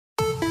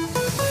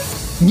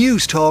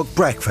News Talk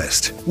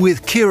Breakfast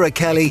with Ciara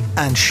Kelly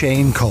and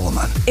Shane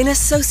Coleman. In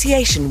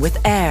association with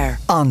AIR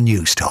On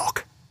News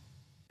Talk.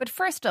 But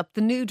first up,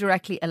 the new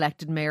directly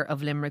elected mayor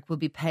of Limerick will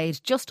be paid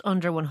just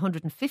under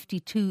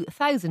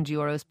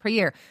 €152,000 per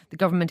year. The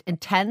government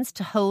intends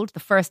to hold the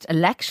first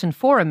election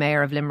for a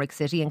mayor of Limerick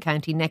City and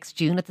County next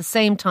June at the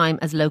same time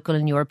as local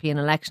and European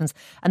elections.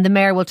 And the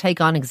mayor will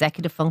take on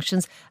executive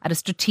functions at a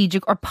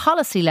strategic or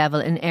policy level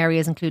in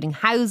areas including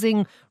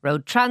housing,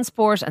 road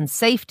transport and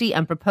safety,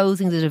 and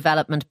proposing the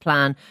development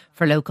plan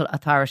for local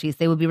authorities.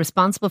 They will be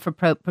responsible for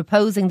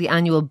proposing the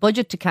annual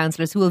budget to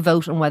councillors who will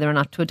vote on whether or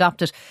not to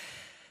adopt it.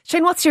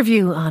 Shane, what's your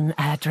view on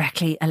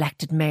directly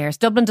elected mayors?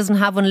 Dublin doesn't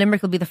have one,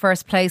 Limerick will be the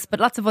first place, but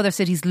lots of other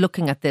cities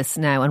looking at this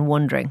now and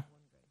wondering.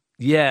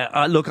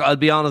 Yeah, look, I'll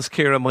be honest,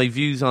 Ciara, my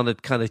views on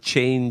it kind of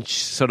change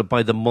sort of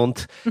by the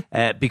month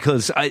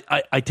because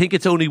I think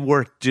it's only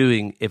worth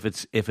doing if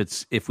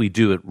we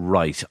do it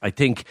right. I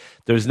think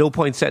there's no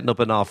point setting up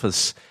an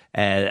office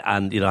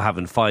and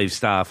having 5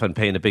 staff and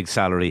paying a big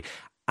salary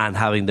and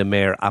having the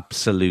mayor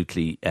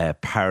absolutely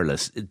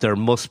powerless. There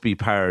must be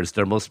powers.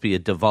 There must be a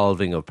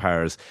devolving of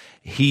powers.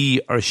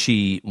 He or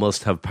she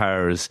must have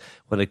powers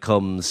when it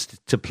comes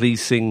to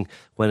policing,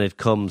 when it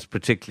comes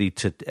particularly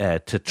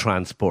to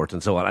transport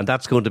and so on. And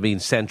that's going to mean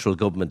central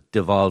government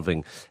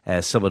devolving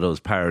some of those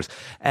powers.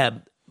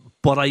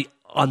 But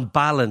on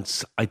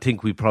balance, I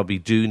think we probably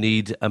do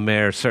need a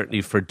mayor,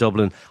 certainly for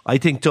Dublin. I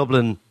think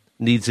Dublin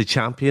needs a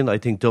champion. I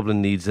think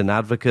Dublin needs an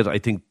advocate. I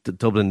think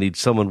Dublin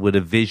needs someone with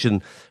a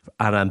vision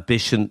and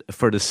ambition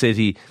for the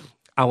city.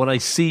 And when I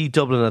see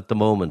Dublin at the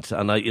moment,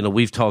 and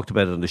we've talked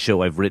about it on the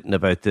show, I've written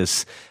about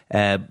this,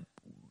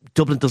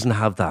 Dublin doesn't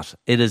have that.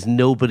 It is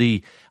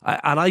nobody,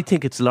 and I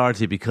think it's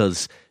largely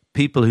because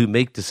people who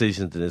make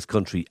decisions in this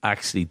country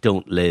actually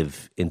don't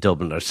live in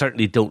Dublin, or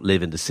certainly don't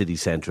live in the city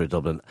centre of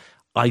Dublin.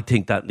 I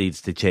think that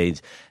needs to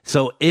change.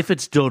 So if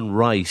it's done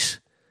right,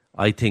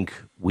 I think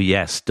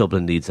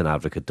Dublin needs an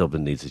advocate.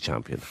 Dublin needs a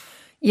champion.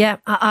 Yeah,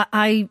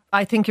 I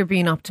think you're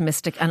being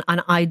optimistic, and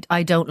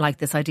I don't like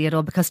this idea at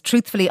all, because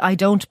truthfully I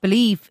don't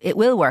believe it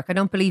will work. I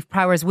don't believe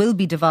powers will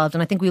be devolved,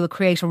 and I think we will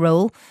create a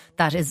role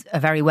that is a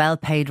very well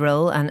paid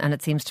role, and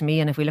it seems to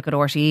me, and if we look at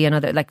RTE and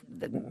other, like,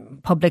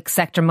 public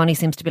sector money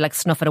seems to be like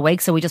snuff it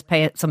awake, so we just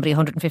pay somebody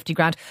 150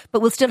 grand,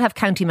 but we'll still have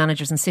county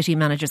managers and city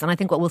managers, and I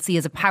think what we'll see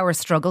is a power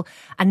struggle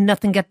and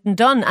nothing getting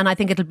done, and I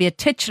think it'll be a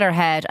titular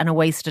head and a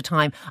waste of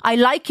time. I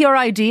like your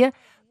idea,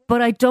 but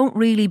I don't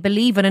really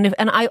believe it. And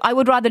I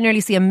would rather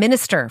nearly see a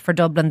minister for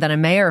Dublin than a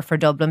mayor for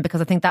Dublin,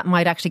 because I think that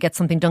might actually get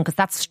something done, because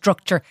that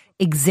structure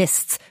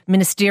exists.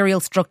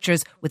 Ministerial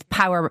structures with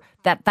power,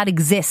 that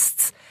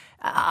exists.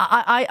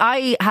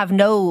 I have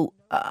no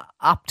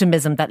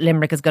optimism that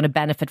Limerick is going to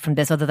benefit from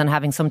this, other than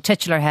having some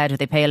titular head who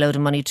they pay a load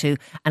of money to,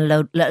 and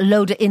a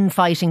load of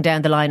infighting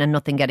down the line and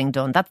nothing getting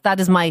done. That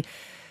is my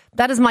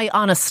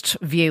honest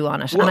view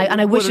on it. Well,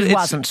 and I wish it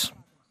wasn't.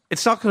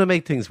 It's not going to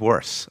make things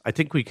worse. I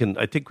think we can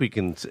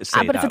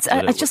say but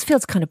that. It just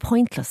feels kind of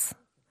pointless.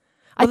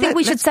 I think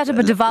we should set up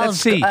a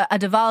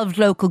devolved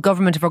local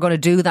government if we're going to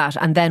do that,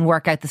 and then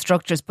work out the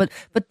structures. But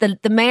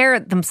the mayor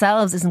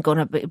themselves isn't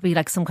going to be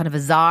like some kind of a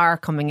czar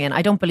coming in.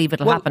 I don't believe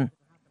it'll happen.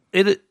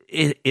 And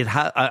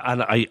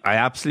I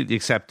absolutely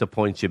accept the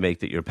point you make,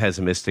 that you're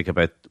pessimistic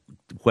about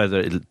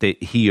whether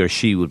he or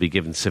she will be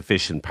given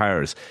sufficient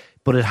powers.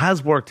 But it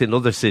has worked in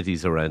other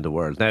cities around the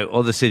world. Now,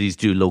 other cities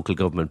do local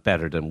government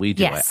better than we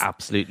do. Yes. I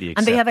absolutely accept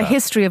And they have that. a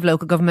history of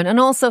local government. And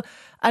also,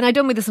 and I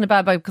don't mean this in a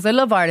bad way, because I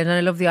love Ireland and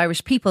I love the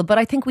Irish people, but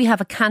I think we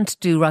have a can't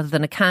do rather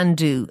than a can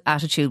do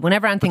attitude.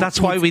 Whenever anything, but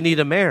that's why we need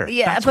a mayor.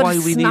 Yeah, that's but why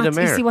we need a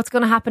mayor. You see, what's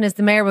going to happen is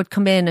the mayor would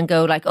come in and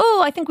go like,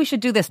 "Oh, I think we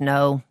should do this."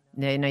 No,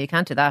 you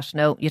can't do that.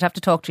 No, you'd have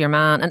to talk to your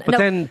man.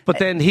 And but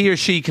then he or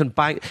she can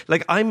bang.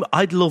 Like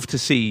I'd love to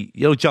see,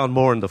 John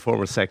Moran, the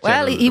former Secretary.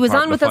 Well, he was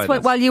on with us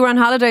while you were on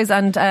holidays,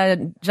 and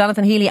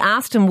Jonathan Healy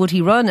asked him would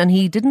he run, and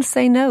he didn't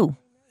say no.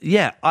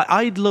 Yeah,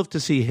 I'd love to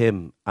see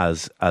him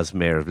as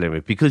mayor of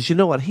Limerick, because you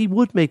know what, he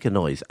would make a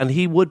noise and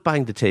he would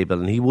bang the table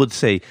and he would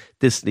say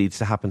this needs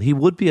to happen. He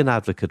would be an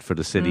advocate for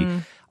the city.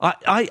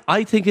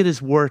 I think it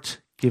is worth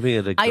giving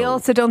it a go. I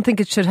also don't think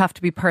it should have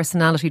to be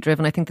personality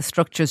driven. I think the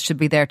structures should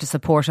be there to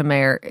support a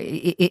mayor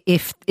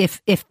if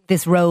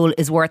this role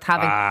is worth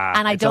having.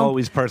 And it's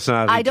always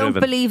personality driven. I don't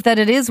believe that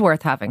it is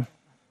worth having.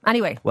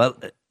 Anyway. Well,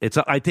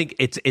 I think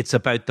it's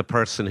about the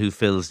person who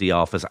fills the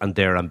office and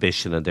their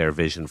ambition and their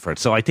vision for it.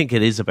 So I think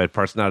it is about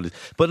personality.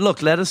 But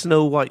look, let us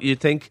know what you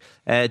think.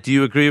 Do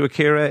you agree with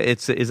Ciara?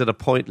 Is it a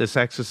pointless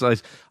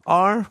exercise?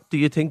 Or do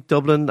you think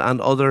Dublin and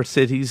other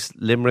cities,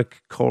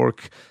 Limerick,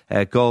 Cork,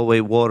 Galway,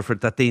 Waterford,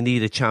 that they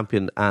need a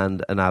champion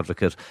and an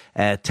advocate?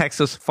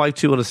 Text us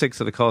 52106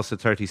 at the cost of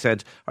 30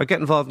 cents, or get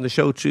involved in the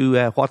show through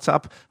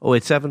WhatsApp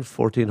 087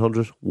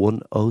 1400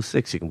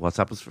 106. You can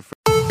WhatsApp us for free.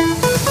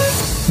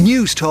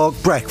 News Talk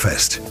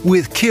Breakfast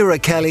with Ciara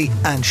Kelly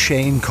and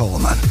Shane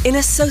Coleman. in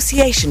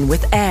association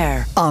with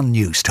AIR On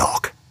News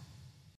Talk.